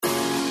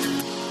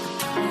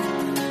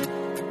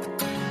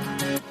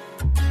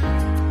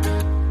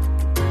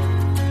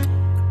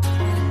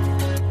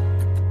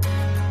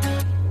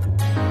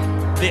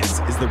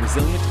the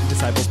Resilient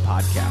Disciples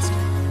Podcast,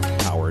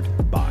 powered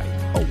by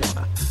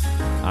Awana.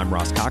 I'm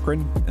Ross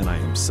Cochran, and I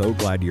am so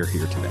glad you're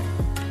here today.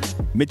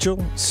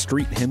 Mitchell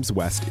Street Hymns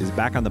West is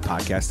back on the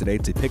podcast today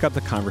to pick up the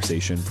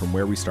conversation from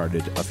where we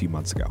started a few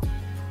months ago.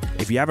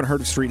 If you haven't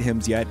heard of Street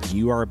Hymns yet,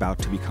 you are about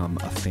to become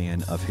a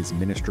fan of his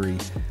ministry,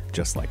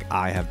 just like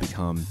I have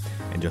become,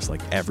 and just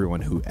like everyone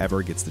who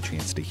ever gets the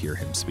chance to hear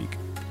him speak.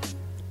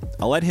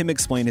 I'll let him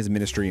explain his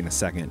ministry in a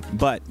second,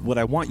 but what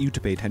I want you to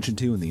pay attention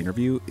to in the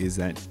interview is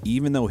that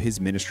even though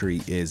his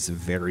ministry is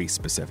very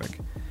specific,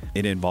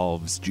 it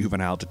involves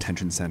juvenile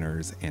detention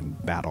centers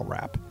and battle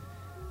rap,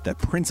 the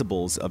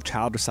principles of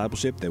child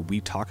discipleship that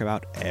we talk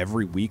about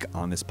every week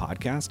on this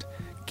podcast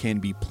can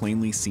be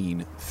plainly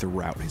seen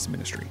throughout his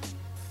ministry.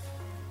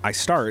 I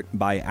start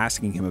by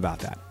asking him about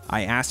that.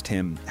 I asked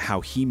him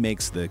how he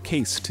makes the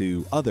case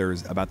to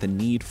others about the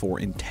need for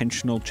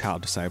intentional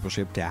child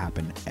discipleship to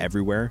happen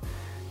everywhere,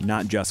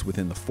 not just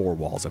within the four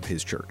walls of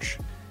his church.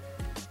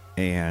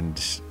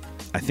 And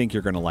I think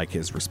you're going to like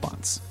his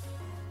response.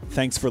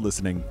 Thanks for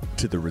listening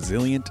to the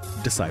Resilient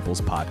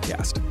Disciples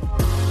Podcast.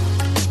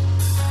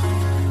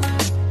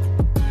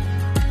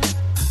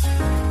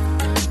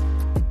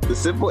 The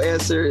simple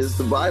answer is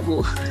the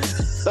Bible.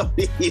 I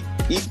mean,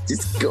 you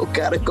just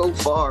gotta go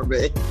far,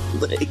 man.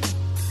 Like,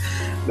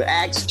 the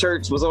Acts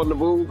church was on the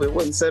move. It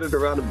wasn't centered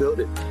around a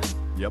building.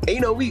 Yep. And,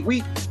 you know,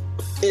 we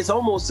it's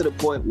almost to the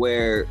point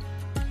where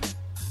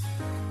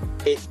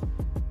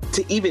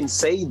to even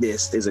say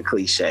this is a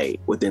cliche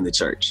within the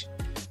church.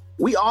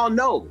 We all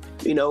know,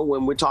 you know,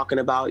 when we're talking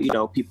about, you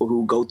know, people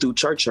who go through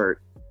church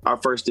hurt, our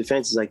first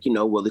defense is like, you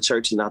know, well, the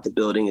church is not the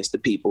building, it's the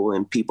people,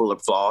 and people are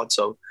flawed.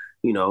 So,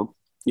 you know,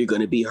 you're going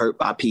to be hurt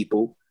by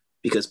people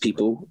because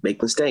people make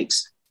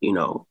mistakes, you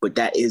know, but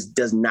that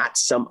does not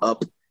sum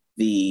up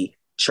the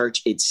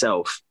church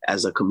itself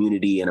as a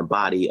community and a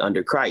body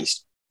under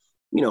Christ,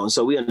 you know. And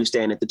so we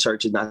understand that the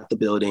church is not the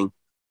building,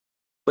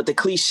 but the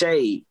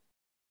cliche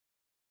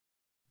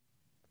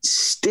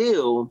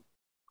still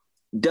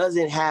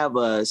doesn't have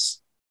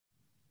us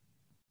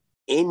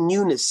in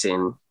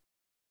unison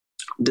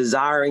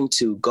desiring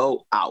to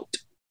go out.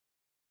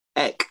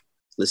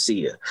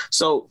 Ecclesia.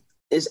 So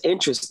it's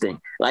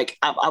interesting. Like,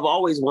 I've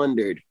always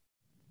wondered,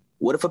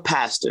 what if a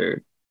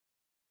pastor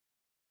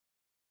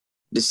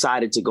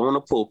decided to go in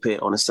a pulpit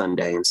on a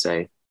Sunday and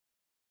say,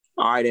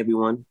 all right,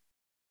 everyone,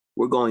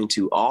 we're going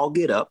to all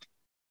get up.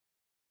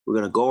 We're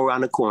going to go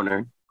around the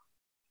corner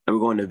and we're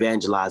going to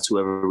evangelize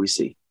whoever we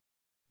see.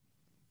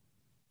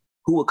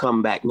 Who will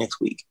come back next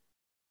week?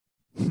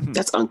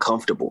 That's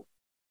uncomfortable.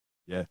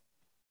 Yeah.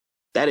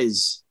 That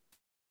is,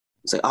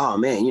 it's like, oh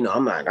man, you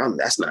know,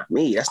 that's not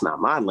me. That's not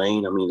my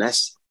lane. I mean,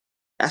 that's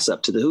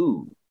up to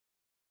the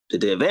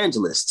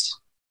evangelists.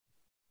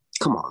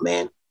 Come on,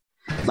 man.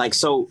 Like,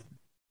 so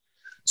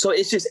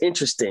it's just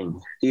interesting,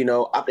 you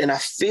know, and I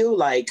feel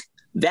like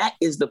that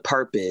is the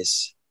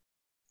purpose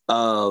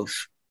of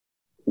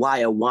why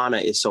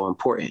Awana is so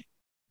important,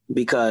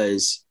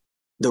 because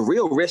the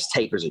real risk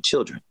takers are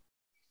children.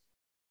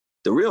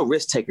 The real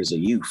risk takers are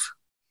youth.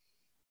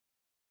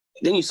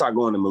 Then you start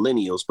going to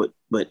millennials,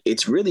 but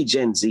it's really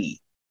Gen Z.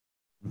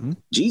 Mm-hmm.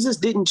 Jesus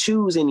didn't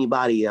choose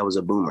anybody that was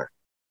a boomer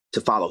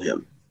to follow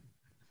him.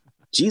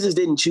 Jesus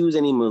didn't choose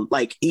any,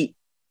 like, he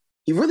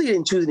really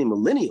didn't choose any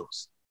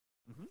millennials.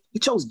 Mm-hmm. He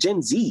chose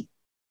Gen Z.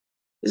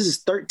 This is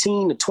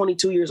 13 to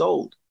 22 years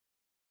old.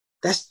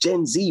 That's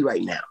Gen Z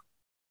right now. Yep.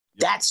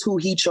 That's who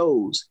he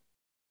chose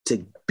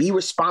to be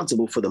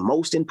responsible for the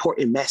most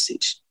important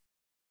message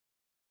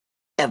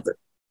ever.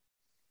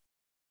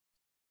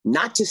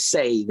 Not to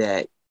say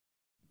that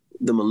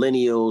the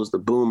millennials, the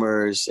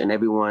boomers, and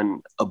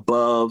everyone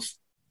above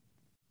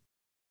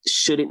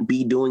shouldn't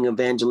be doing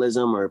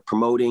evangelism or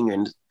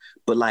promoting,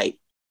 but like,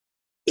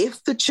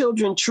 if the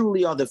children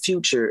truly are the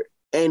future,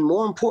 and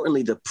more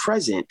importantly, the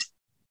present,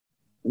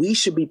 we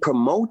should be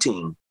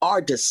promoting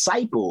our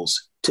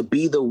disciples to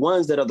be the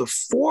ones that are the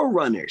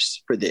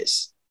forerunners for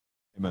this.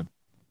 Amen.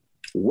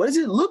 What does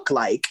it look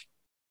like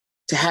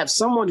to have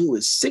someone who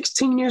is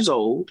 16 years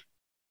old,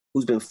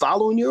 who's been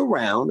following you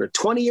around, or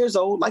 20 years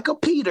old, like a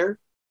Peter,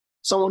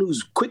 someone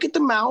who's quick at the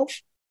mouth,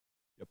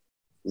 yep,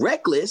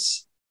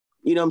 reckless,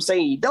 you know what I'm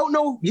saying?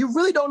 You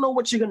really don't know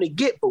what you're going to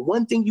get, but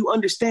one thing you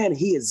understand,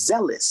 he is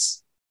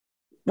zealous.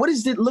 What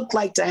does it look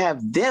like to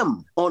have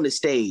them on the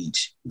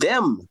stage,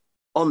 them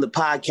on the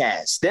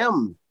podcast,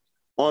 them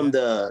on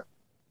the,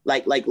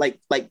 like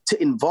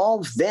to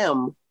involve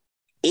them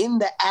in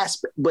the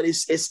aspect, but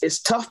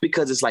it's tough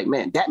because it's like,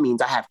 man, that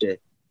means I have to,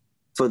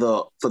 for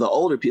the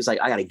older people, it's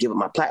like, I got to give up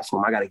my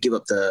platform. I got to give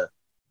up the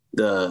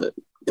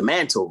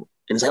mantle.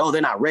 And it's like, oh,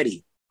 they're not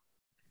ready.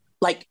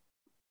 Like,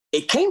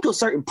 it came to a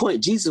certain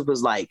point, Jesus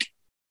was like,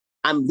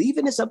 I'm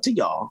leaving this up to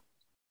y'all.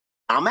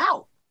 I'm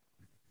out.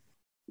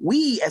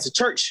 We as a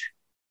church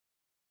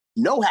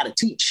know how to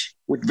teach.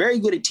 We're very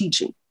good at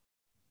teaching.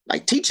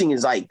 Like, teaching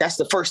is like, that's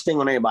the first thing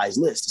on everybody's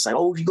list. It's like,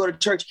 oh, if you go to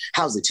church,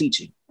 how's the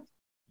teaching?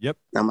 Yep.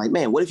 And I'm like,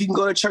 man, what if you can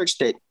go to a church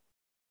that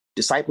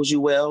disciples you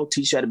well,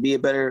 teach you how to be a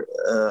better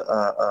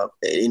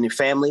in your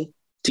family,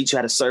 teach you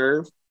how to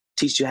serve,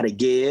 teach you how to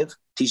give,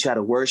 teach you how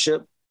to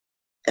worship,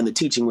 and the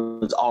teaching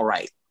was all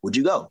right, would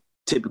you go?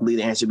 Typically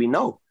the answer would be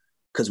no,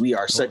 because we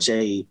are such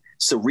a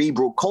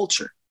cerebral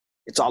culture.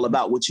 It's all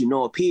about what you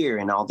know up here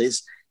and all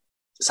this.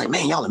 It's like,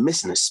 man, y'all are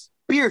missing the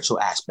spiritual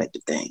aspect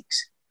of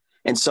things.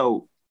 And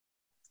so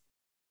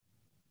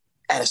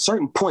at a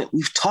certain point,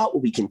 we've taught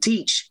what we can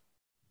teach,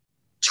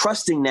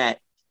 trusting that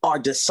our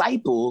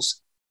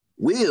disciples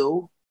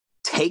will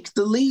take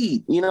the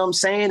lead, you know what I'm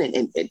saying?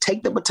 And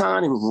take the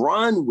baton and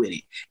run with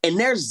it. And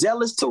they're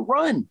zealous to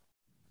run,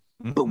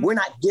 but we're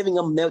not giving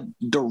them the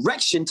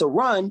direction to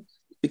run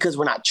because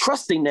we're not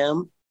trusting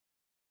them.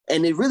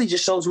 And it really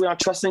just shows we're not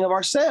trusting of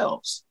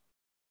ourselves.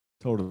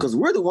 Totally. Because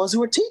we're the ones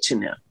who are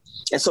teaching them.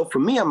 And so for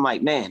me, I'm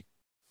like, man,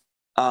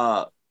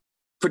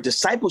 for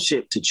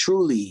discipleship to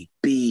truly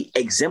be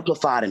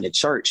exemplified in the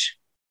church,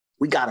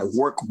 we got to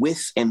work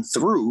with and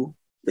through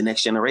the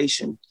next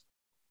generation.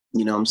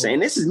 You know what I'm saying?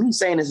 This is me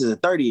saying this as a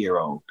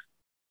 30-year-old.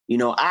 You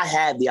know, I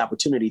had the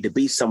opportunity to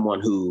be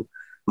someone who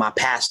my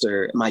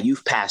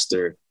youth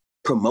pastor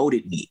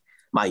promoted me.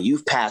 My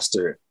youth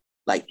pastor,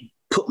 like,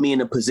 put me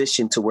in a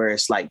position to where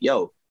it's like,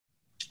 yo,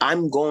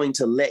 I'm going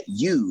to let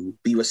you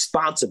be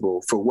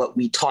responsible for what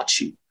we taught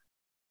you.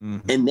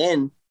 Mm-hmm. And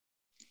then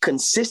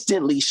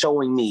consistently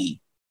showing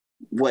me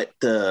what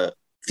the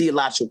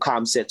theological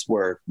concepts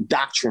were,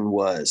 doctrine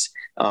was,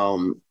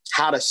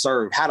 how to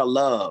serve, how to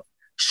love,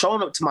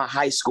 showing up to my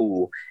high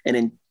school and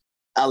then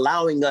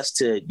allowing us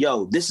to,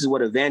 yo, this is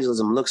what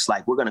evangelism looks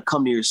like. We're going to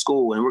come to your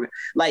school. And we're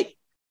like,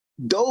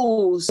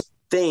 those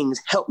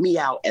things helped me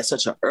out at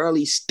such an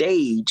early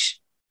stage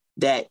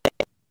that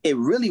it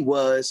really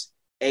was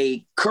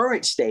a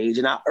current stage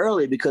and not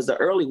early, because the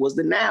early was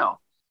the now.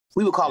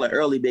 We would call it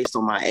early based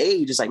on my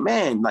age. It's like,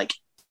 man,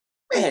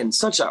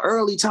 such an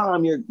early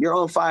time. You're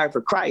on fire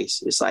for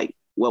Christ. It's like,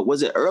 well,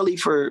 was it early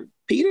for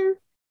Peter?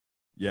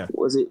 Yeah.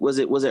 Was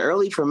it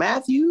early for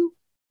Matthew?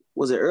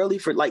 Was it early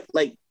for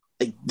that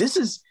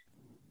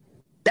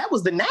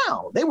was the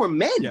now. They were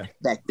men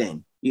back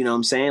then. You know what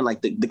I'm saying?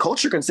 Like the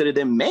culture considered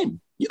them men.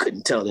 You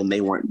couldn't tell them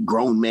they weren't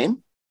grown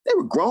men. They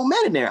were grown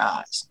men in their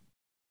eyes.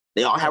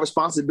 They all have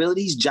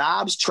responsibilities,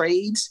 jobs,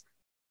 trades.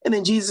 And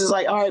then Jesus is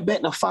like, all right,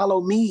 bet, now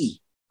follow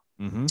me.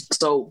 Mm-hmm.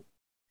 So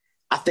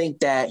I think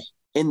that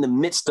in the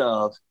midst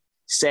of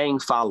saying,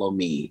 follow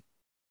me,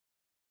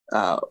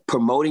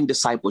 promoting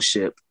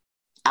discipleship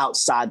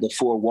outside the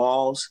four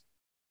walls,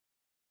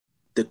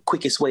 the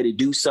quickest way to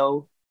do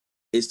so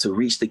is to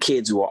reach the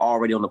kids who are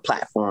already on the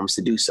platforms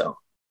to do so.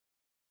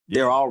 Yeah.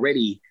 They're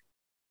already,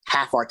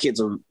 half our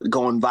kids are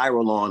going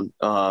viral on,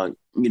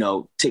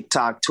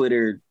 TikTok,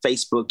 Twitter,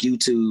 Facebook,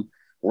 YouTube,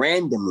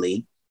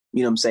 randomly,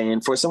 you know what I'm saying,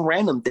 for some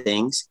random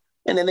things.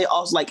 And then they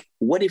also like,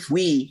 what if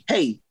we,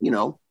 hey,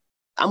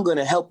 I'm going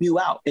to help you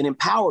out and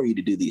empower you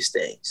to do these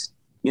things.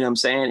 You know what I'm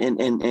saying?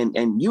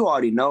 And you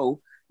already know,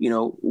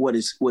 what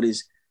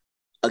is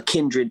a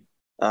kindred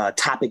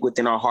topic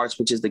within our hearts,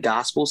 which is the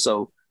gospel.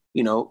 So,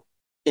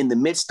 in the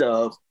midst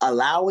of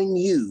allowing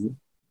you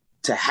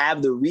to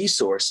have the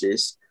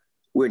resources,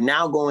 we're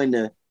now going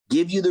to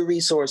give you the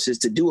resources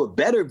to do a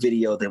better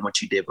video than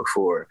what you did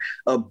before,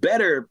 a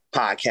better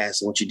podcast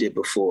than what you did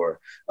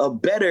before, a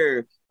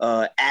better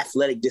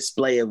athletic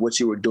display of what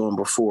you were doing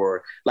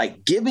before. Like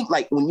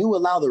when you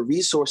allow the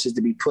resources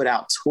to be put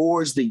out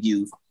towards the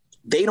youth,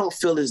 they don't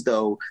feel as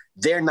though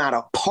they're not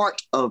a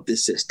part of the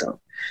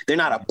system. They're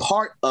not a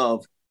part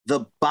of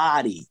the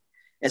body.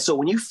 And so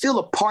when you feel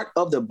a part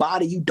of the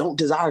body, you don't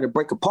desire to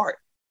break apart.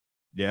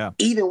 Yeah.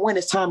 Even when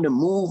it's time to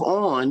move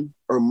on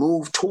or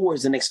move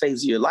towards the next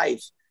phase of your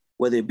life,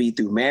 whether it be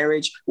through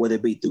marriage, whether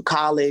it be through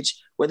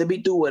college, whether it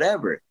be through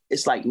whatever,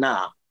 it's like,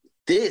 nah,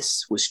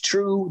 this was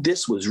true.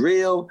 This was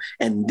real.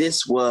 And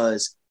this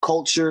was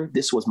culture.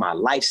 This was my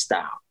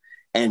lifestyle.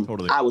 And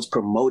totally. I was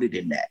promoted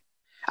in that.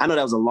 I know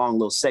that was a long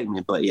little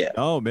segment, but yeah.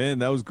 Oh man,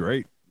 that was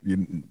great.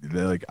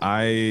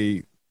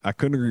 I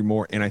couldn't agree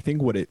more. And I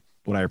think what I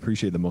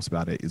appreciate the most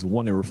about it is,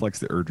 one, it reflects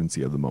the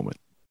urgency of the moment,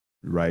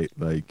 right?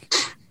 Like,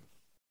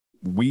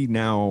 we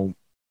now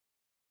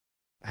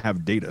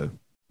have data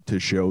to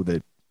show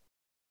that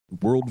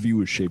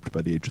worldview is shaped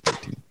by the age of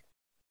 13.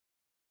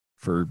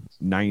 For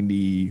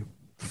 97%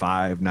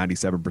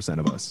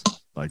 of us,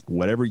 like,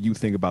 whatever you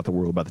think about the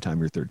world by the time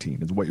you're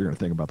 13 is what you're going to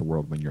think about the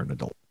world when you're an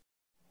adult.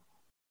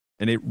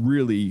 And it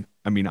really,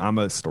 I'm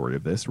a story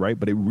of this, right?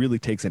 But it really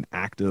takes an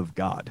act of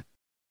God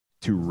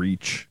to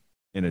reach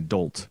an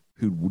adult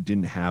who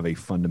didn't have a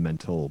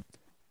fundamental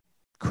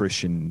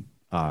Christian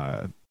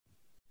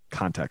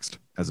context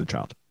as a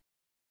child.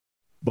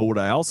 But what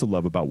I also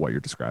love about what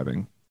you're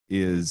describing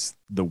is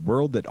the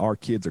world that our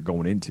kids are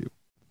going into,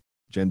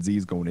 Gen Z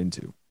is going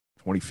into,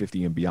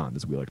 2050 and beyond,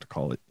 as we like to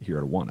call it here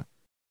at Awana,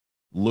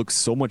 looks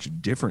so much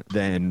different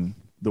than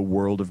the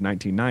world of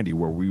 1990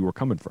 where we were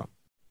coming from.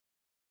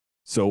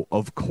 So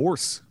of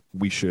course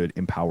we should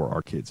empower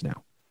our kids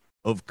now.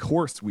 Of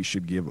course we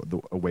should give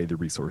away the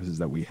resources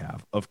that we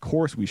have. Of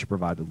course we should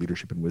provide the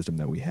leadership and wisdom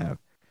that we have,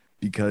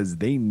 because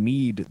they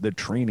need the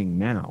training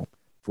now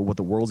for what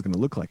the world's going to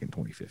look like in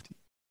 2050.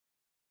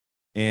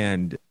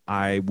 And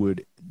I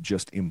would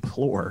just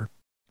implore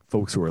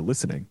folks who are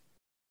listening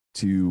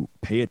to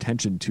pay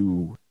attention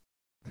to,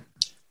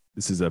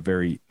 this is a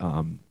very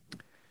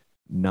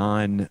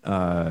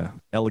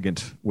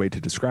non-elegant way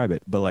to describe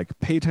it, but like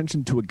pay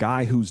attention to a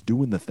guy who's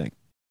doing the thing,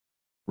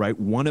 right?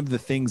 One of the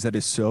things that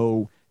is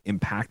so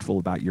impactful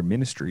about your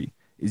ministry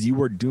is you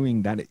are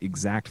doing that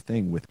exact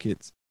thing with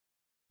kids.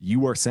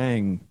 You are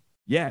saying,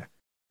 yeah,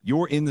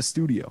 you're in the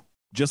studio,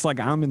 just like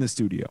I'm in the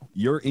studio.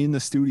 You're in the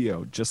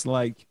studio, just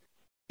like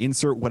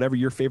insert whatever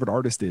your favorite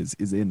artist is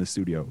in the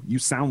studio. You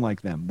sound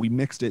like them. We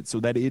mixed it so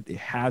that it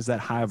has that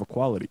high of a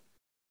quality,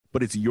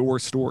 but it's your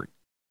story.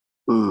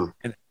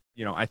 And,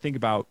 you know, I think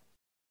about,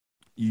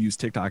 you use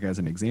TikTok as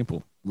an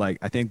example. Like,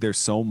 I think there's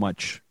so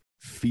much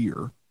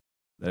fear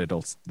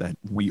that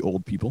we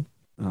old people,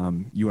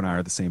 you and I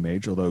are the same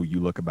age, although you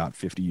look about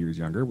 50 years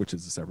younger, which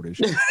is a separate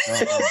issue.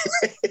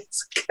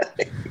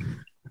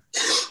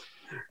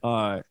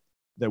 That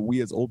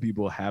we as old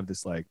people have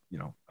this, like, you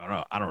know,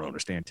 I don't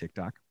understand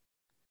TikTok.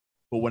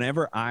 But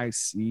whenever I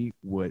see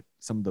what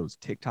some of those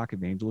TikTok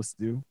evangelists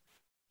do,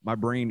 my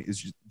brain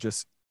is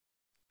just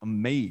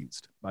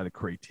amazed by the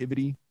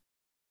creativity.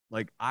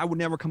 Like, I would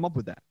never come up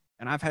with that.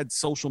 And I've had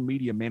social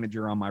media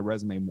manager on my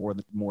resume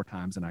more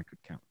times than I could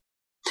count.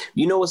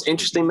 You know what's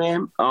interesting,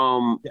 man?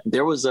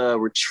 There was a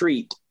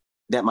retreat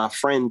that my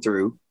friend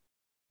threw,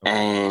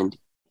 and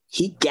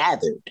he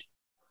gathered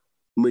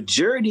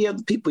majority of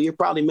the people you're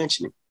probably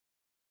mentioning,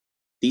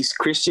 these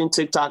Christian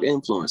TikTok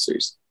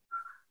influencers.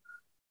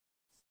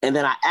 And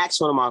then I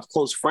asked one of my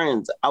close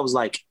friends, I was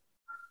like,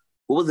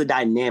 what was the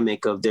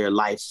dynamic of their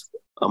life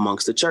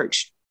amongst the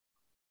church?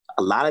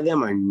 A lot of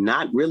them are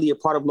not really a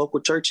part of local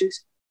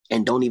churches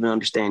and don't even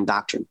understand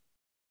doctrine.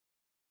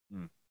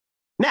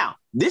 Now,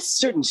 this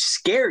shouldn't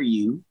scare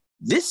you.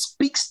 This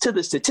speaks to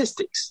the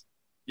statistics.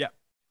 Yeah.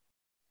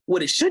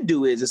 What it should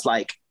do is, it's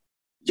like,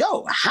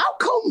 yo, how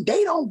come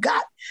they don't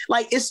got,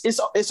 like,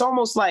 it's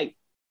almost like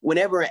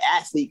whenever an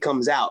athlete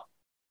comes out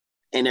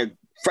and they're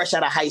fresh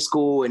out of high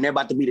school and they're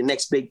about to be the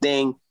next big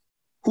thing,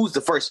 who's the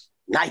first?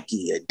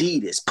 Nike,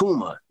 Adidas,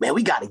 Puma. Man,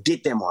 we got to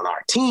get them on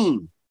our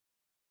team.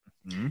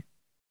 Mm-hmm.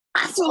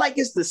 I feel like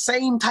it's the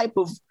same type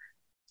of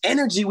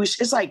energy,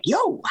 which it's like,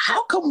 yo,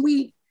 how come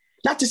we,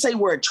 not to say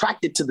we're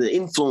attracted to the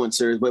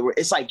influencers, but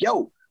it's like,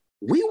 yo,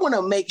 we want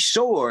to make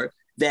sure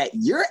that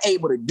you're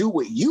able to do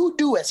what you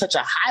do at such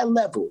a high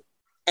level.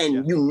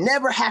 And you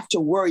never have to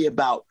worry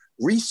about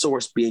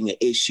resource being an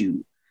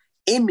issue,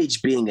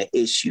 image being an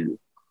issue.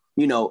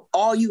 You know,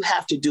 all you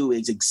have to do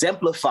is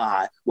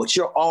exemplify what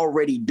you're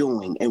already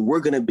doing. And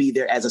we're going to be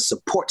there as a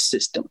support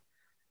system.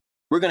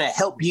 We're going to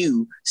help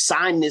you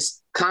sign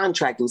this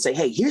contract and say,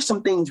 hey, here's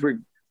some things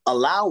we're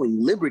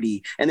allowing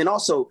liberty. And then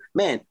also,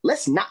 man,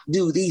 let's not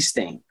do these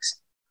things,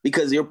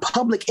 because your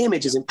public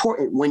image is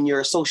important when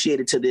you're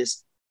associated to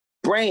this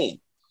brand.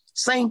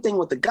 Same thing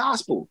with the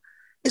gospel.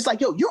 It's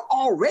like, yo, you're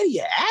already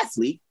an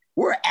athlete.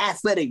 We're an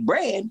athletic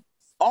brand.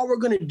 All we're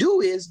going to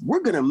do is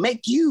we're going to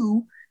make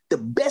you the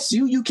best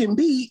you can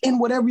be in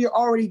whatever you're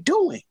already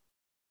doing.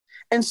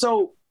 And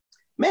so,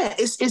 man,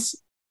 it's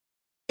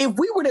if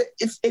we were to,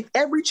 if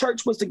every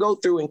church was to go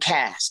through and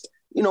cast,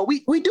 you know, we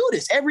do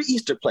this every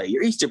Easter play,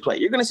 you're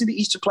going to see the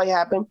Easter play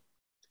happen.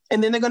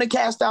 And then they're going to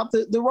cast out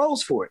the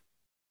roles for it.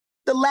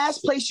 The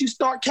last place you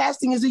start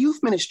casting is the youth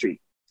ministry.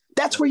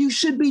 That's where you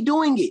should be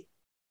doing it.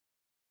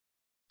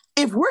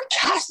 If we're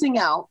casting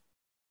out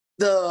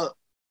the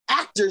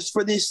actors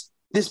for this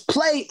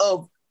play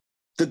of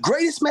the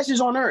greatest message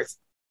on earth,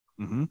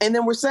 and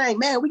then we're saying,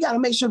 man, we got to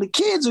make sure the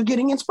kids are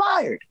getting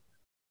inspired.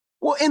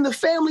 Well, in the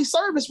family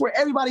service where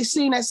everybody's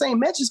seeing that same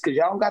message, because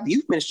y'all don't got the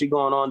youth ministry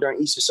going on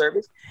during Easter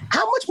service,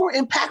 how much more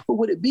impactful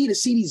would it be to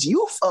see these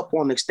youth up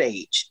on the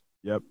stage?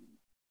 Yep.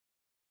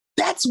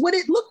 That's what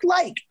it looked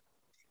like,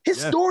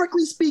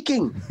 historically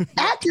speaking,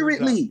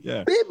 accurately,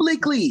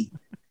 biblically.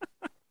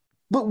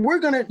 But we're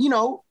going to, you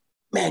know,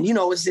 man, you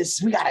know, it's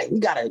this, we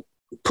gotta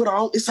put our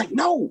own, it's like,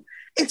 no,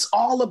 it's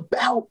all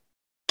about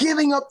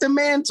giving up the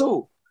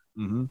mantle.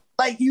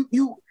 Like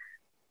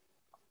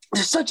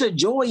there's such a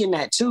joy in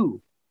that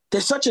too.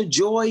 There's such a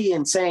joy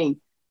in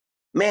saying,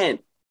 man,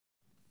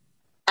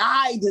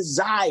 I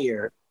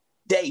desire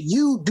that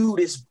you do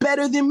this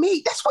better than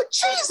me. That's what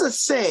Jesus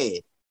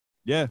said.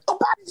 Yeah.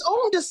 About his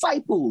own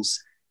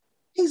disciples.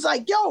 He's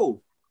like,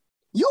 yo,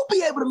 you'll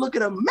be able to look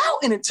at a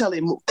mountain and tell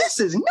it, this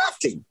is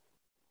nothing.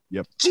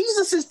 Yep.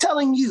 Jesus is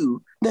telling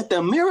you that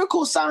the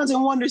miracle signs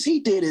and wonders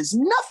he did is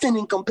nothing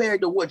in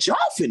compared to what y'all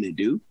finna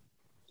do.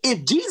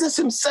 If Jesus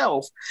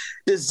himself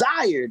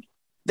desired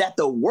that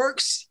the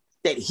works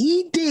that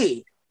he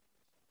did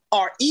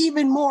are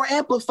even more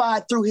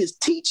amplified through his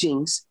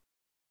teachings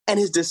and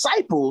his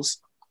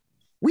disciples,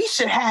 we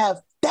should have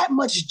that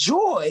much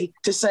joy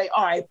to say,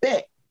 all right,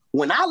 bet,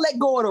 when I let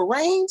go of the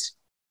reins,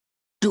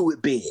 do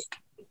it big.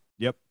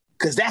 Yep.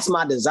 Because that's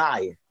my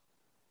desire.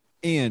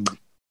 And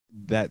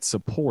that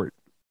support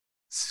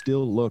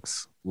still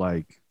looks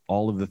like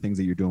all of the things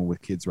that you're doing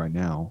with kids right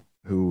now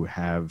who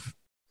have,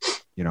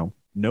 you know,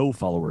 no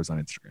followers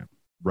on Instagram,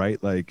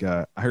 right? Like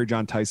I heard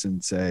John Tyson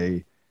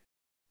say,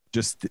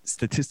 just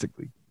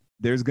statistically,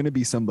 there's going to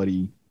be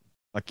somebody,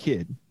 a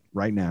kid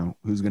right now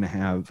who's going to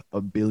have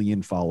 1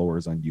 billion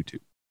followers on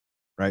YouTube,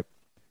 right?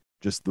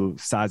 Just the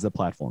size of the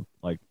platform.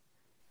 Like,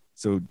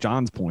 so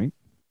John's point,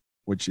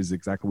 which is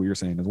exactly what you're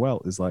saying as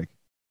well, is like,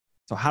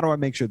 so how do I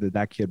make sure that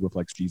that kid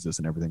reflects Jesus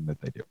in everything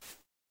that they do?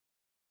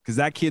 Because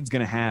that kid's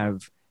going to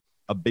have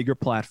a bigger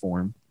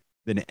platform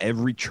than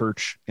every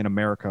church in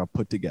America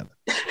put together.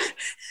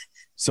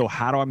 So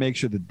how do I make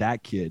sure that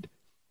that kid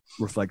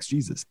reflects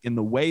Jesus? In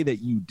the way that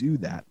you do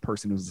that,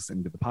 person who's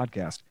listening to the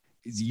podcast,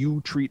 is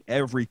you treat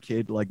every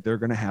kid like they're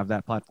going to have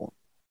that platform.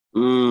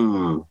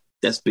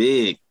 That's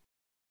big.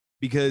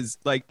 Because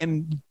like,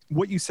 and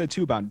what you said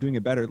too about doing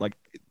it better, like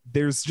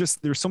there's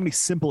so many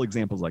simple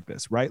examples like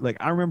this, right? Like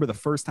I remember the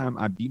first time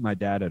I beat my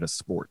dad at a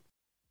sport,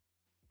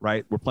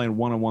 right? We're playing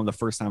one-on-one the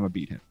first time I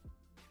beat him,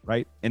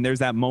 right? And there's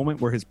that moment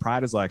where his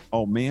pride is like,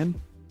 oh man,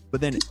 but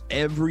then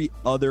every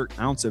other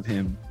ounce of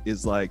him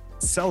is like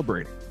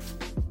celebrating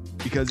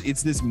because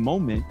it's this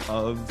moment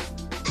of,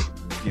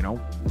 you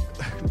know,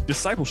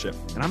 discipleship.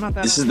 And I'm not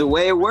that. This is the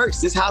way it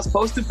works. This is how it's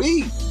supposed to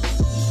be.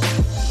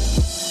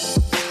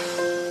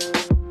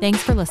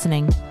 Thanks for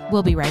listening.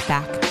 We'll be right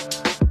back.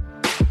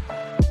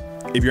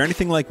 If you're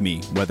anything like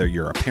me, whether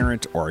you're a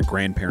parent or a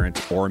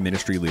grandparent or a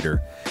ministry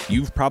leader,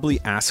 you've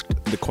probably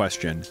asked the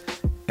question,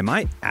 am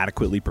I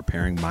adequately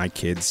preparing my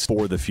kids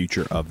for the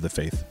future of the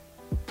faith?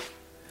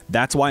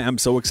 That's why I'm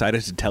so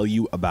excited to tell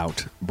you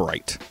about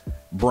Brite.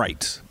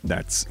 Brite,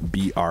 that's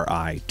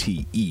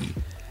B-R-I-T-E.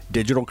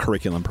 Digital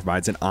curriculum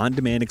provides an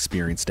on-demand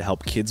experience to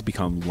help kids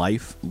become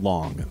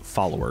lifelong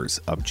followers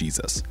of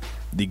Jesus.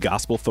 The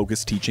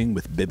gospel-focused teaching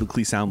with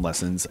biblically sound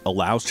lessons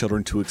allows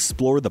children to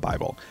explore the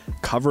Bible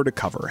cover to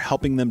cover,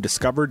 helping them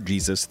discover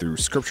Jesus through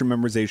scripture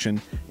memorization,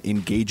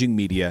 engaging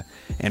media,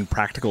 and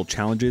practical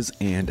challenges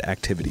and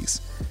activities.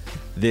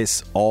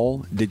 This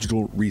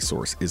all-digital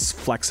resource is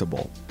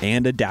flexible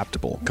and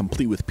adaptable,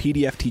 complete with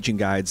PDF teaching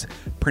guides,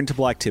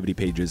 printable activity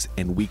pages,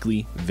 and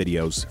weekly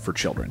videos for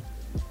children.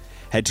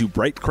 Head to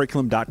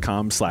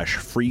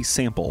britecurriculum.com/free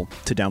sample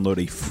to download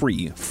a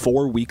free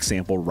 4-week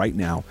sample right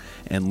now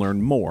and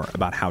learn more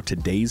about how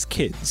today's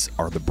kids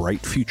are the bright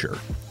future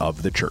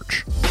of the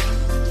church.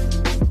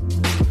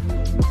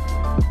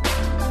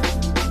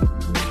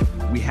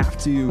 We have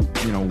to,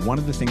 you know, one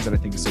of the things that I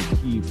think is so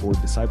key for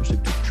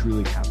discipleship to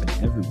truly happen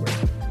everywhere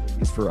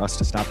is for us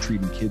to stop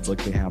treating kids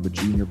like they have a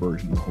junior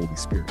version of the Holy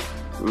Spirit.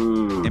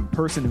 And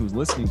person who's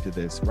listening to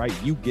this, right,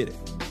 you get it,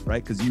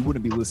 right? Because you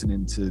wouldn't be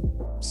listening to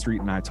Street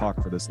and I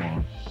talk for this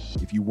long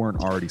if you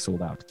weren't already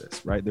sold out to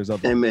this, right? There's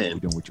other things you're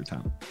doing with your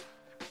time.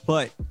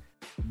 But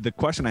the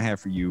question I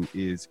have for you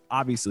is,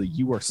 obviously,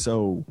 you are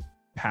so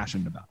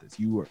passionate about this.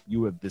 You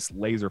have this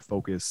laser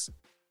focus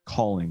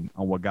calling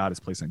on what God has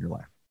placed on your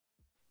life.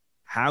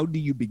 How do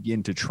you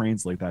begin to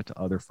translate that to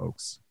other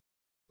folks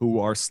who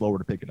are slower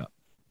to pick it up?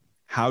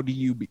 How do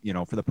you, you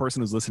know, for the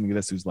person who's listening to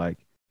this, who's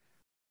like,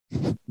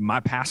 my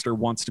pastor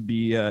wants to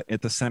be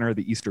at the center of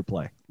the Easter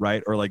play,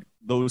 right? Or like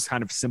those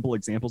kind of simple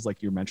examples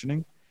like you're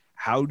mentioning.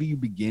 How do you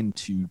begin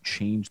to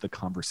change the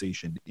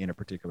conversation in a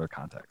particular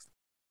context?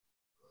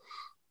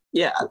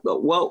 Yeah,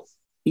 well,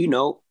 you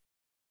know,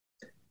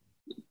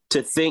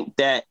 to think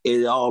that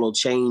it all will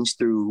change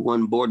through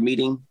one board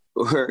meeting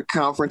or a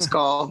conference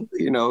call,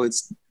 you know,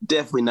 it's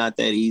definitely not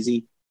that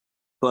easy.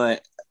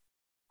 But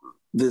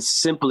the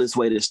simplest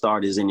way to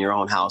start is in your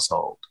own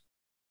household,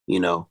 you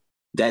know.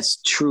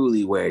 That's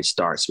truly where it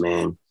starts,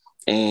 man.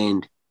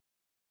 And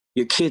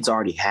your kids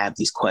already have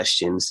these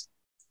questions.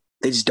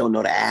 They just don't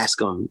know to ask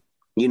them.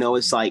 You know,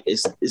 it's like,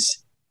 it's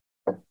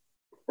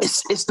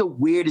the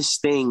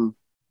weirdest thing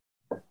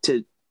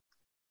to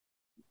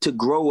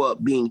grow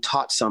up being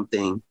taught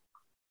something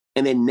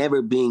and then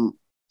never being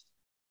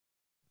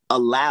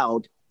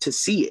allowed to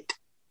see it.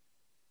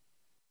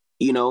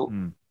 You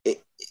know,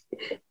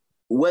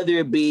 whether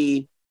it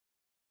be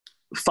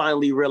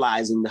finally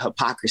realizing the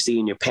hypocrisy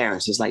in your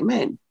parents. It's like,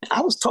 man,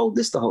 I was told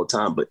this the whole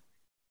time, but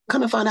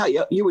kind of find out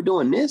you were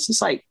doing this.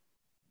 It's like,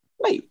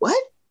 wait,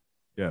 what?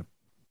 Yeah.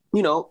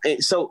 You know,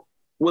 and so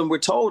when we're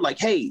told like,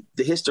 hey,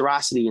 the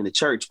historicity in the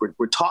church,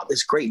 we're taught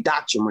this great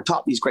doctrine, we're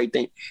taught these great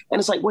things. And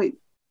it's like, wait,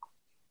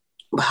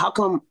 but how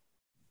come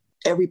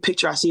every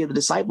picture I see of the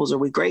disciples are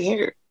with gray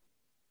hair?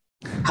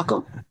 How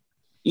come?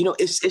 You know,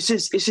 it's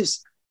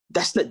just,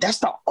 that's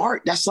the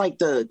art. That's like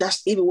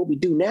that's even what we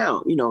do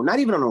now, you know, not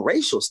even on a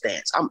racial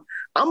stance. I'm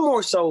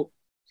more so,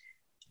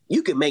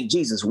 you can make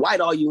Jesus white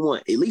all you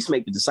want, at least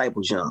make the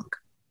disciples young.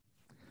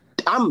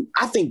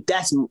 I think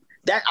I feel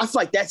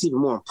like that's even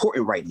more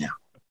important right now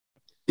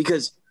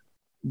because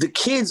the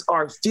kids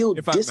feel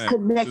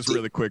disconnected. Just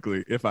really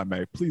quickly, if I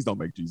may, please don't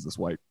make Jesus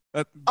white.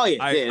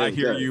 I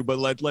hear you, but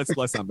let's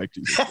not make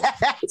Jesus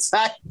white.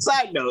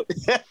 Side note.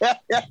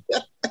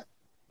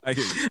 I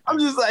hear you. I'm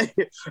just like,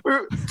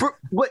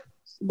 what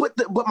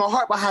my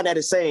heart behind that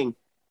is saying,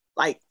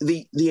 like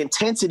the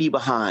intensity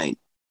behind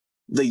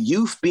the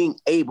youth being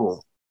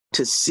able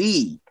to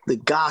see the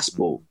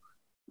gospel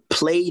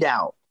played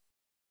out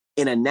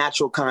in a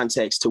natural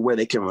context to where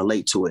they can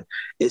relate to it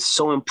is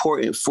so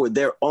important for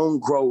their own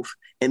growth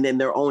and then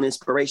their own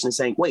inspiration,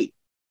 saying, wait,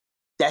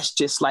 that's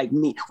just like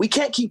me. We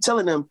can't keep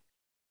telling them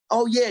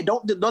Oh yeah,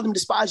 don't let them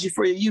despise you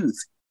for your youth.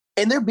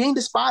 And they're being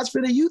despised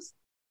for their youth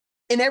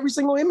in every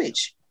single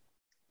image.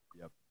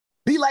 Yep.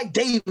 Be like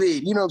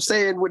David, you know what I'm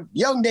saying, with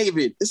young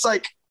David. It's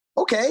like,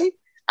 okay,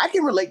 I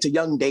can relate to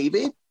young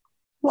David.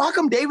 Well, how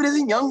come David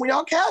isn't young when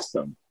y'all cast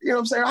him? You know what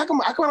I'm saying? How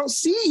come I don't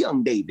see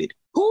young David?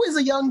 Who is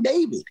a young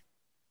David?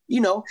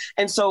 You know,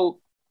 and so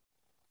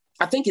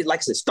I think it, like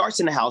I said, starts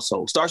in the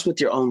household, starts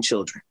with your own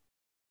children,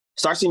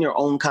 starts in your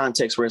own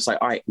context where it's like,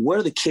 all right, what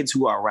are the kids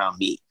who are around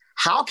me?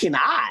 How can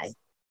I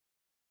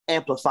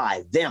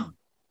amplify them?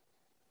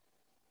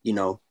 You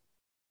know,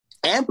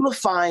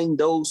 amplifying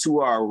those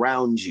who are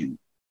around you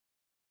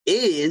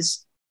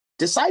is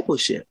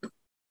discipleship.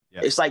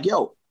 Yep. It's like,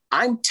 yo,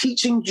 I'm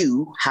teaching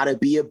you how to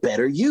be a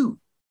better you.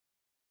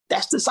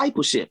 That's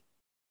discipleship,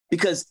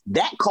 because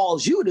that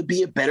calls you to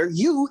be a better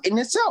you in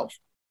itself.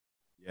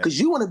 Because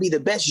you want to be the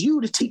best you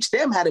to teach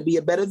them how to be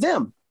a better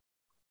them.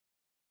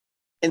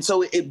 And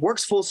so it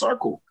works full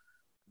circle.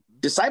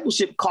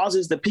 Discipleship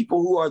causes the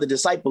people who are the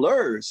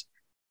disciplers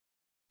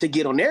to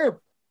get on their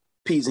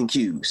P's and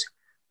Q's.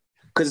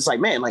 Because it's like,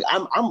 man, like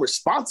I'm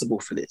responsible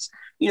for this.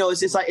 You know,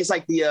 it's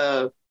like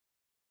the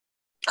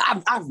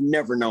I've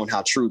never known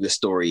how true this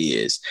story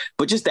is,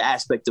 but just the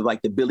aspect of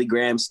like the Billy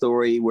Graham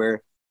story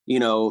where, you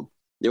know,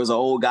 there was an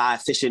old guy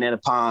fishing at a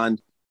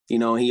pond. You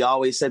know, he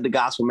always said the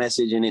gospel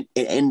message and it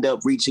ended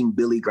up reaching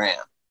Billy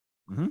Graham.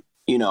 Mm-hmm.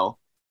 You know,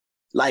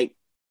 like,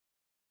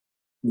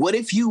 what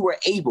if you were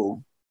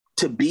able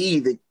to be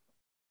the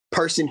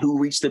person who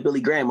reached the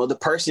Billy Graham, or the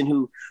person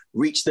who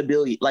reached the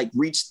billion, like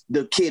reached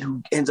the kid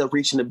who ends up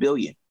reaching $1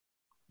 billion?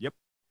 Yep.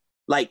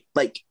 Like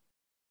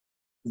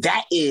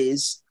that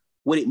is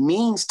what it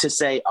means to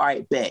say, all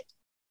right, bet.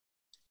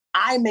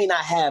 I may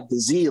not have the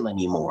zeal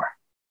anymore.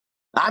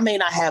 I may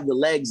not have the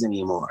legs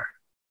anymore,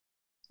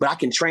 but I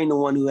can train the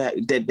one who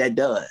that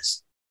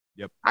does.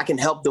 Yep. I can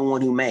help the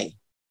one who may.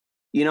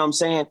 You know what I'm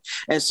saying?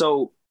 And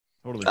so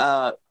totally.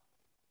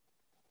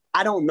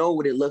 I don't know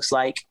what it looks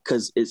like,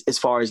 because as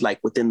far as like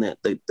within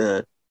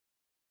the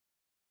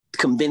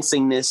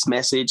convincing this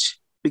message,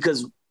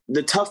 because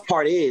the tough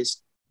part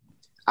is,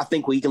 I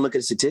think we can look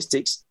at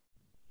statistics.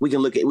 We can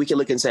look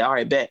and say, all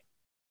right, bet.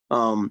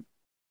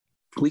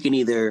 We can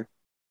either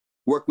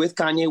work with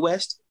Kanye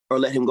West or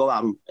let him go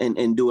out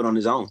and do it on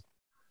his own.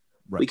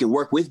 Right. We can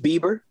work with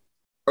Bieber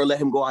or let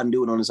him go out and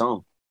do it on his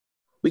own.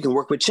 We can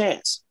work with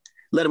Chance,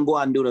 let him go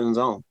out and do it on his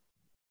own.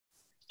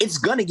 It's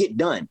going to get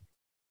done.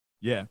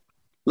 Yeah.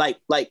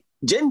 Like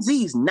Gen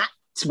Z's not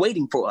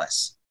waiting for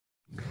us.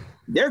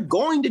 They're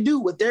going to do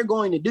what they're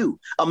going to do.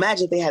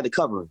 Imagine if they had the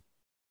covering.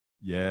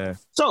 Yeah.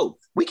 So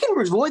we can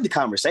avoid the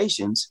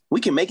conversations.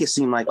 We can make it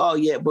seem like, oh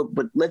yeah, but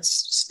let's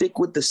stick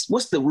with this.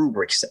 What's the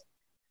rubric say?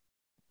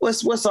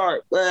 What's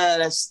our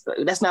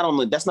that's not on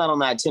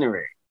the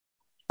itinerary.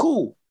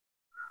 Cool.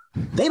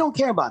 They don't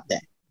care about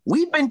that.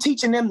 We've been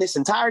teaching them this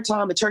entire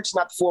time the church is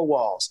not the four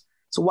walls.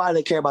 So why do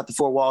they care about the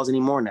four walls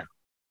anymore now?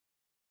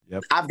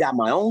 Yep. I've got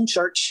my own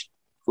church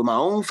with my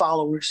own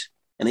followers,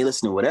 and they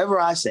listen to whatever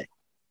I say.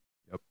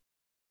 Yep.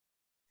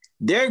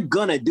 They're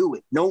gonna do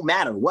it no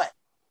matter what.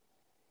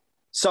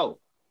 So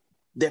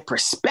their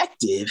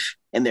perspective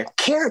and their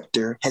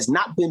character has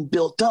not been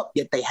built up,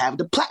 yet they have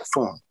the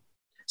platform.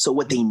 So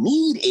what they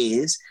need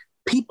is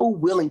people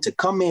willing to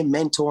come in,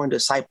 mentor, and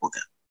disciple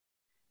them,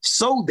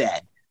 so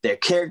that their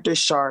character is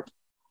sharp,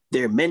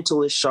 their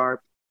mental is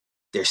sharp,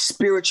 their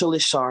spiritual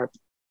is sharp,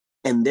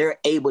 and they're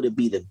able to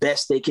be the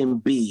best they can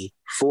be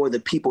for the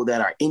people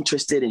that are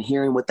interested in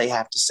hearing what they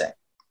have to say.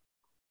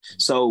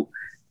 So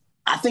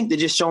I think they're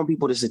just showing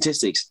people the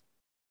statistics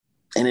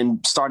and then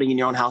starting in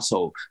your own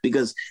household,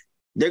 because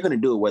they're going to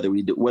do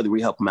it whether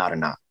we help them out or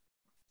not.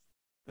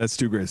 That's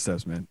two great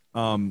steps, man.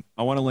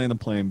 I want to land the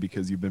plane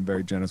because you've been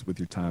very generous with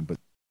your time, but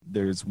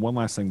there's one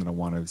last thing that I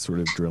want to sort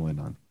of drill in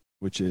on,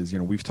 which is, you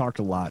know, we've talked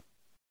a lot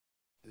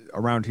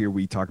around here.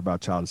 We talk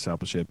about child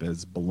discipleship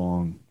as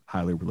belong,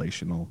 highly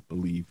relational,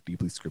 believe,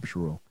 deeply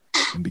scriptural,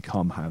 and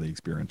become highly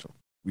experiential.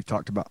 We've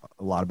talked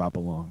a lot about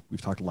belong.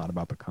 We've talked a lot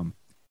about become,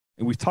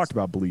 and we've talked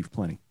about believe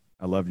plenty.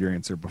 I love your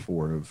answer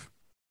before of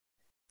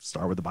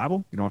start with the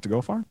Bible. You don't have to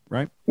go far,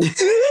 right?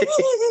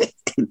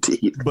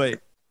 Indeed. But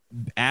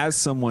as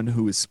someone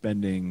who is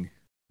spending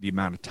the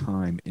amount of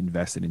time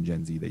invested in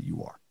Gen Z that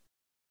you are,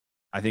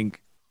 I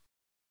think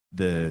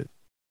the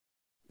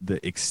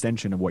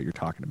extension of what you're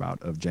talking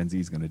about of Gen Z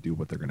is going to do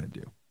what they're going to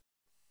do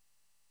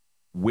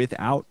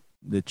without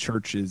the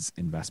church's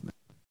investment.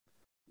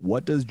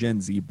 What does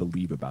Gen Z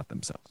believe about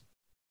themselves?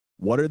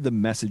 What are the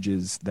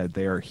messages that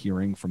they are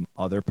hearing from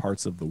other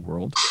parts of the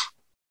world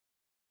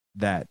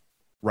that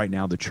right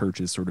now the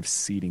church is sort of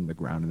seeding the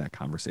ground in that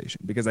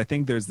conversation? Because I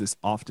think there's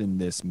often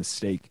this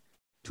mistake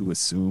to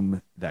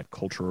assume that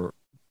culture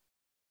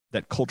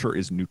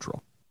is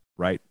neutral,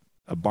 right?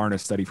 A Barna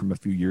study from a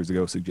few years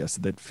ago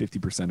suggested that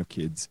 50% of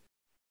kids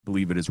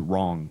believe it is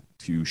wrong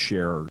to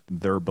share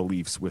their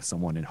beliefs with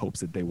someone in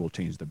hopes that they will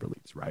change their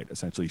beliefs, right?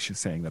 Essentially, she's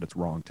saying that it's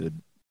wrong to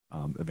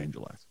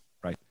evangelize,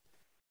 right?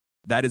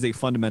 That is a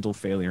fundamental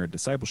failure in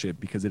discipleship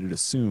because it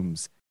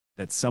assumes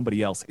that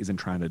somebody else isn't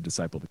trying to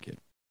disciple the kid,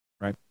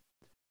 right?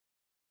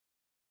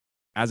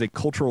 as a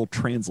cultural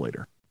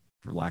translator,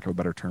 for lack of a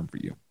better term for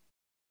you,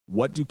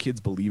 what do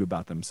kids believe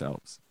about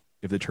themselves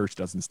if the church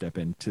doesn't step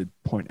in to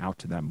point out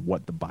to them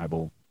what the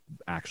Bible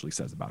actually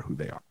says about who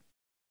they are?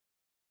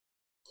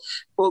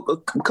 Well,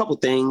 a couple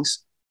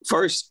things.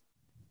 First,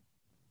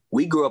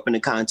 we grew up in a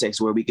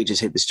context where we could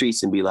just hit the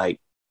streets and be like,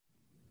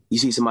 you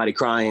see somebody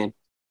crying,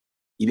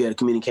 you be able to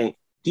communicate.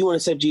 Do you want to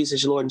accept Jesus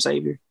as your Lord and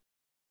Savior?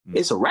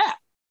 It's a wrap.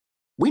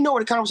 We know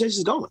where the conversation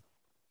is going.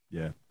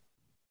 Yeah.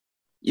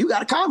 You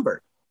got a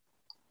convert,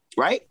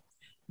 right?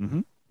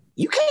 Mm-hmm.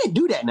 You can't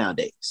do that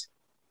nowadays.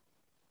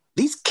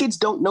 These kids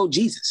don't know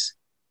Jesus.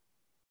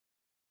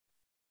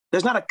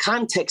 There's not a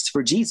context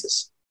for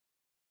Jesus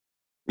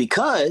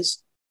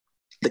because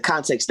the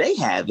context they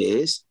have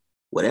is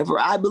whatever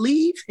I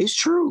believe is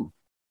true.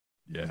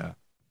 Yeah.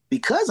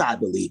 Because I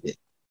believe it,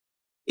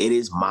 it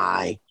is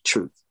my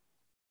truth.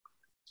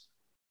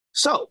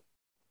 So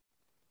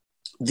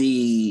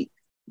the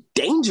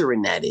danger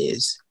in that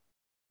is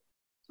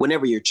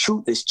whenever your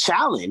truth is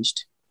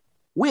challenged,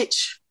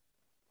 which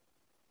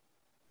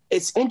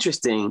it's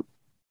interesting,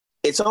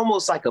 it's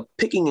almost like a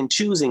picking and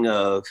choosing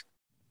of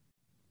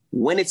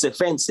when it's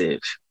offensive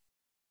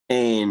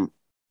and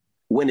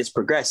when it's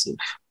progressive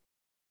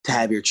to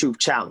have your truth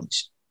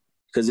challenged.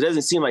 Because it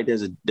doesn't seem like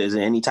there's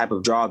any type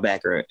of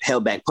drawback or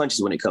held back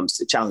punches when it comes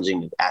to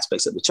challenging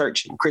aspects of the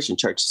church and Christian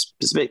church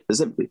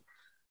specifically.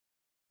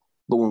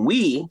 But when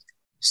we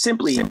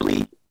simply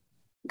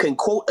can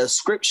quote a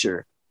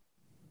scripture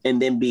and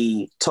then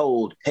be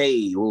told,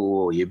 hey,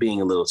 whoa, you're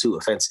being a little too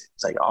offensive.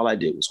 It's like, all I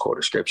did was quote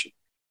a scripture.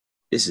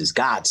 This is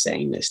God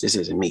saying this. This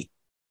isn't me.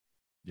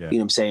 Yeah. You know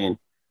what I'm saying?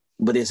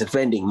 But it's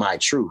offending my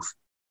truth.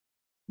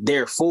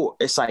 Therefore,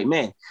 it's like,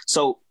 man,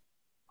 so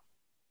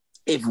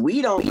if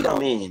we don't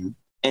come in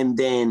and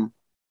then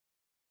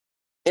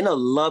in a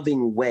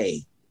loving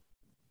way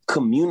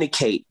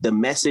communicate the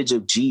message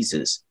of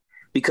Jesus,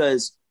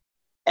 because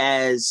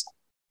as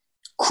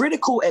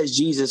critical as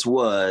Jesus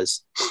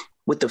was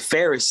with the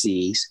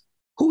Pharisees,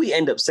 who he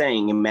ended up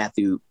saying in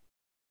Matthew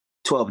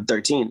 12 and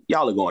 13,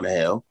 y'all are going to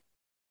hell.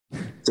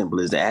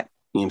 Simple as that.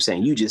 You know what I'm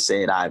saying? You just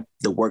said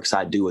the works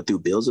I do are through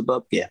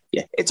Beelzebub. Yeah.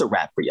 It's a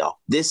wrap for y'all.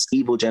 This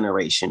evil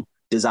generation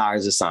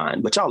desires a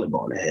sign, but y'all are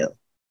going to hell.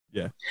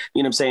 Yeah.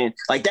 You know what I'm saying?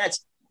 Like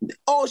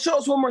show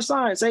us one more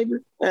sign,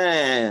 Savior.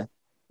 The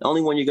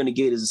only one you're going to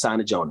get is a sign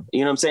of Jonah. You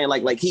know what I'm saying?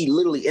 Like he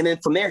literally, and then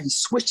from there, he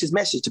switched his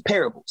message to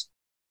parables.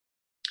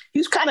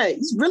 He's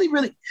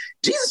really,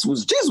 Jesus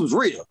was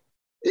real.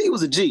 He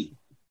was a G.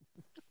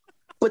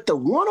 But the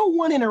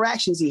one-on-one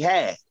interactions he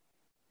had,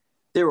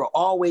 there were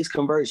always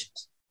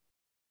conversions.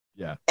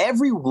 Yeah.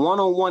 Every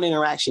one-on-one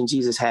interaction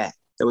Jesus had,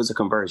 there was a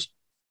conversion,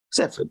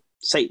 except for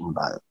Satan,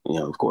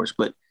 of course.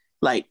 But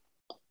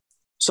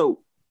so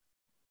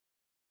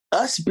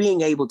us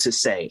being able to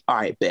say, all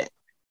right, bet.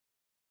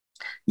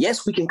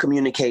 Yes, we can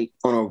communicate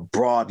on a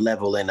broad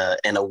level and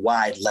a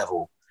wide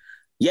level.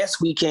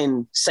 Yes, we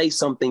can say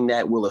something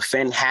that will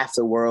offend half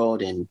the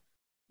world and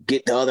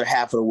get the other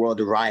half of the world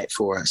to riot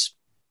for us.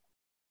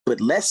 But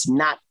let's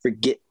not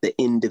forget the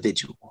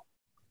individual.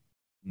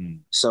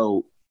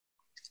 So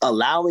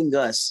allowing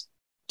us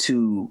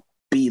to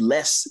be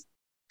less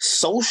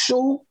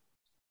social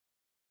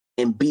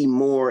and be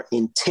more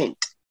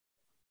intent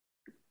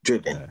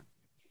driven. Yeah.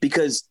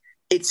 Because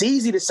it's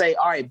easy to say,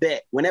 all right,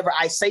 bet, whenever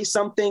I say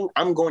something,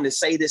 I'm going to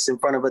say this in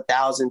front of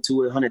 1,000 to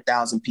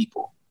 100,000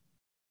 people.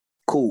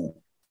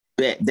 Cool.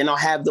 Bet. Then I'll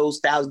have those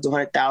 1,000 to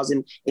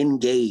 100,000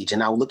 engage,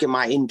 and I'll look at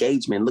my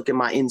engagement, look at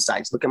my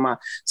insights, look at my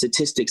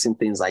statistics and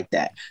things like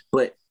that.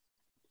 But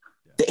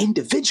the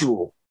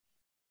individual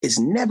is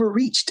never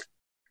reached.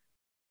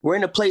 We're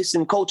in a place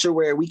in culture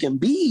where we can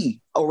be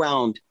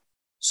around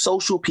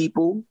social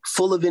people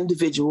full of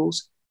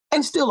individuals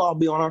and still all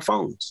be on our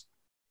phones.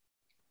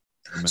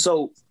 Amen.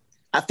 So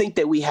I think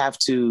that we have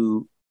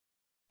to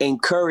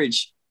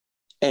encourage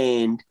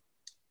and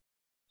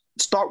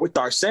start with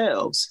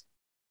ourselves,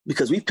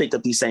 because we've picked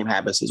up these same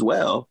habits as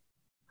well,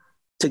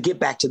 to get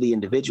back to the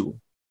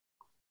individual.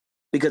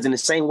 Because in the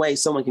same way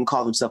someone can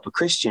call themselves a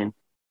Christian,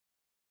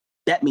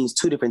 that means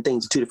two different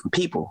things to two different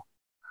people.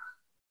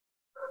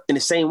 In the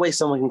same way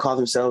someone can call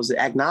themselves an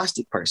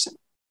agnostic person.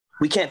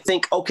 We can't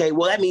think, okay,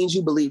 well, that means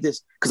you believe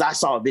this because I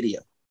saw a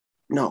video.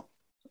 No.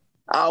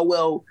 Oh,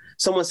 well,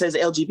 someone says the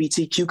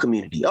LGBTQ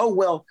community. Oh,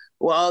 well,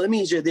 that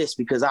means you're this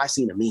because I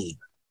seen a meme.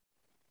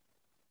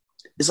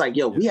 It's like,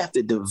 we have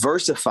to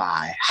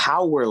diversify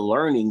how we're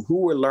learning, who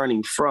we're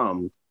learning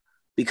from,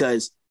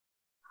 because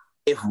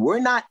if we're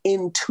not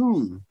in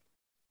tune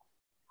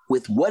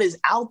with what is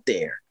out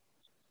there,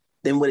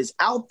 then what is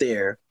out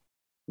there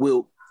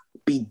will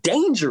be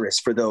dangerous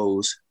for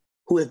those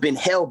who have been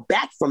held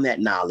back from that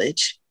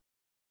knowledge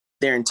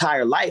their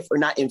entire life, or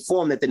not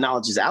informed that the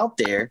knowledge is out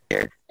there.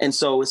 And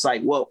so it's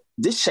like, well,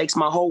 this shakes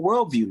my whole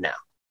worldview now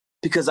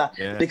because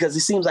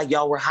it seems like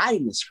y'all were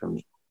hiding this from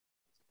me.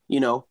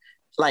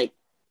 Like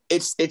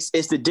it's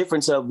the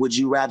difference of, would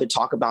you rather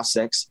talk about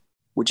sex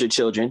with your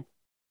children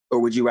or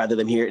would you rather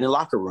them hear it in the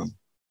locker room?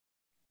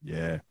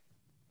 Yeah.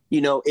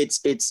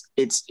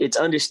 It's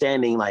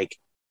understanding, like,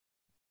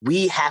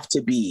 we have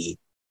to be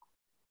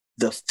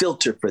the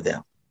filter for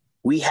them.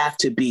 We have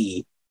to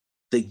be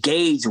the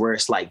gauge where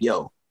it's like,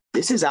 yo,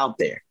 this is out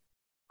there.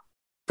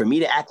 For me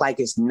to act like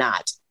it's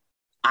not,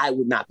 I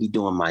would not be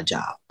doing my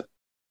job,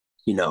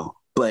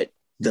 But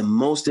the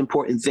most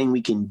important thing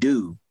we can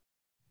do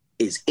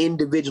is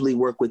individually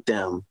work with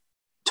them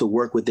to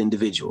work with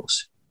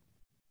individuals.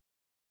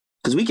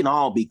 Because we can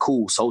all be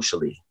cool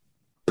socially,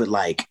 but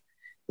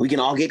we can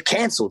all get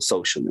canceled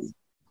socially.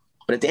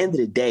 But at the end of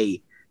the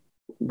day,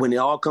 when it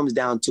all comes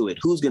down to it,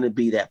 who's going to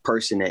be that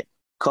person that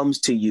comes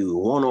to you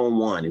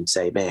one-on-one and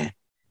say, man,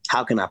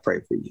 how can I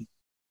pray for you?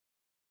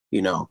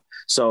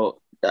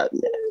 So I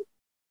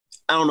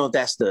don't know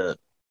if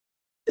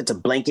it's a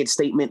blanket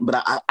statement,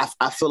 but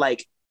I feel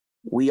like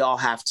we all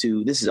have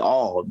to, this is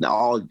all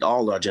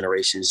our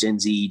generations, Gen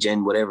Z,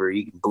 Gen whatever,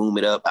 you can boom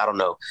it up. I don't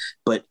know.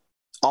 But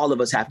all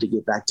of us have to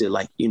get back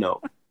to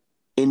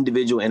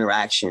individual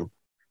interaction,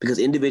 because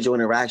individual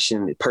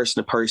interaction,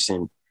 person to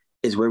person,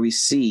 is where we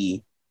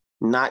see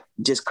not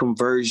just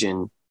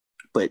conversion,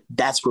 but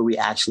that's where we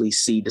actually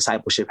see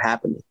discipleship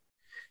happening.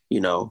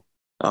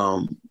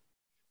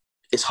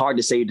 It's hard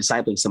to say you're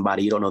discipling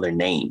somebody you don't know their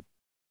name.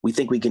 We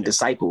think we can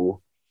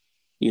disciple,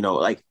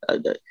 a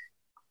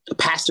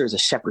pastor is a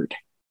shepherd.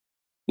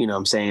 You know what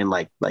I'm saying?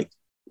 Like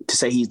to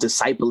say he's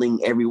discipling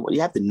everyone,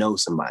 you have to know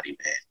somebody,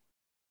 man.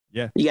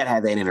 Yeah. You got to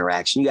have that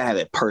interaction. You got to have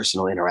that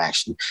personal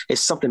interaction.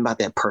 It's something about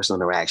that personal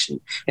interaction.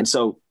 And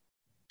so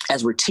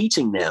as we're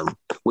teaching them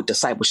what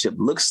discipleship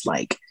looks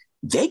like,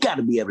 they got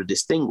to be able to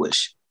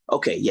distinguish,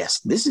 okay, yes,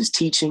 this is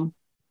teaching,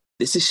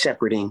 this is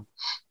shepherding,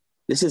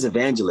 this is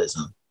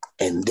evangelism,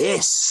 and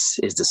this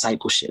is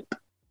discipleship.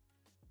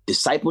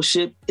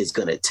 Discipleship is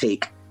going to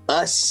take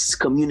us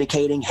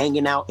communicating,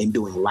 hanging out, and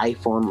doing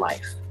life on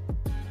life.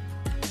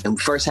 And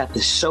we first have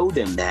to show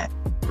them that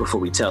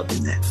before we tell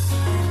them that.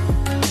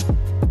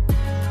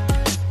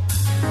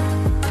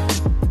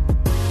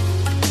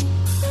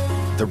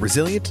 The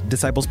Resilient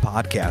Disciples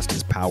podcast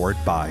is powered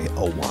by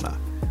Awana.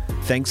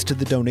 Thanks to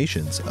the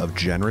donations of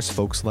generous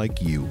folks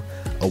like you,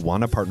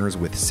 Awana partners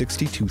with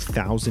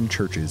 62,000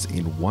 churches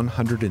in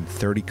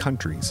 130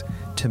 countries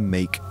to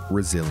make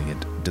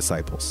resilient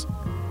disciples.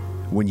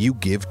 When you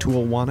give to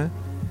Awana,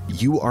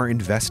 you are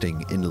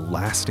investing in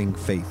lasting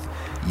faith,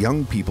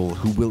 young people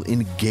who will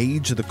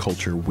engage the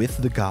culture with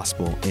the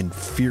gospel and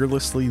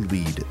fearlessly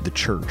lead the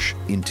church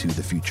into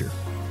the future.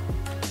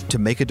 To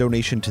make a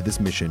donation to this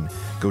mission,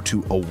 go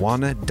to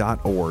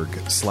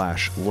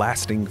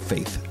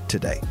awana.org/lastingfaith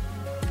today.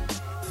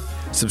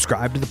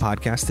 Subscribe to the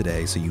podcast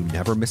today so you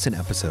never miss an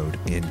episode,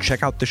 and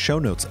check out the show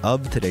notes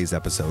of today's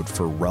episode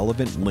for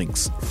relevant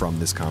links from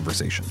this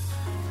conversation.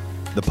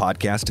 The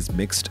podcast is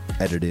mixed,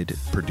 edited,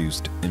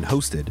 produced, and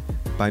hosted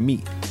by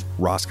me,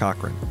 Ross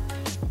Cochran.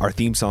 Our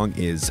theme song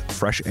is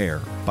Fresh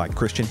Air by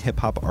Christian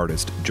hip-hop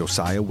artist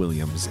Josiah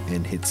Williams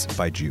and hits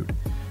by Jude.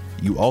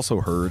 You also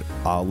heard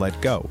I'll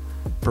Let Go,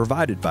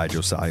 provided by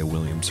Josiah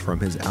Williams from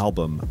his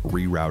album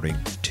Rerouting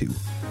 2.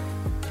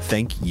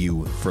 Thank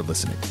you for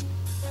listening.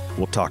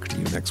 We'll talk to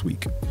you next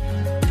week.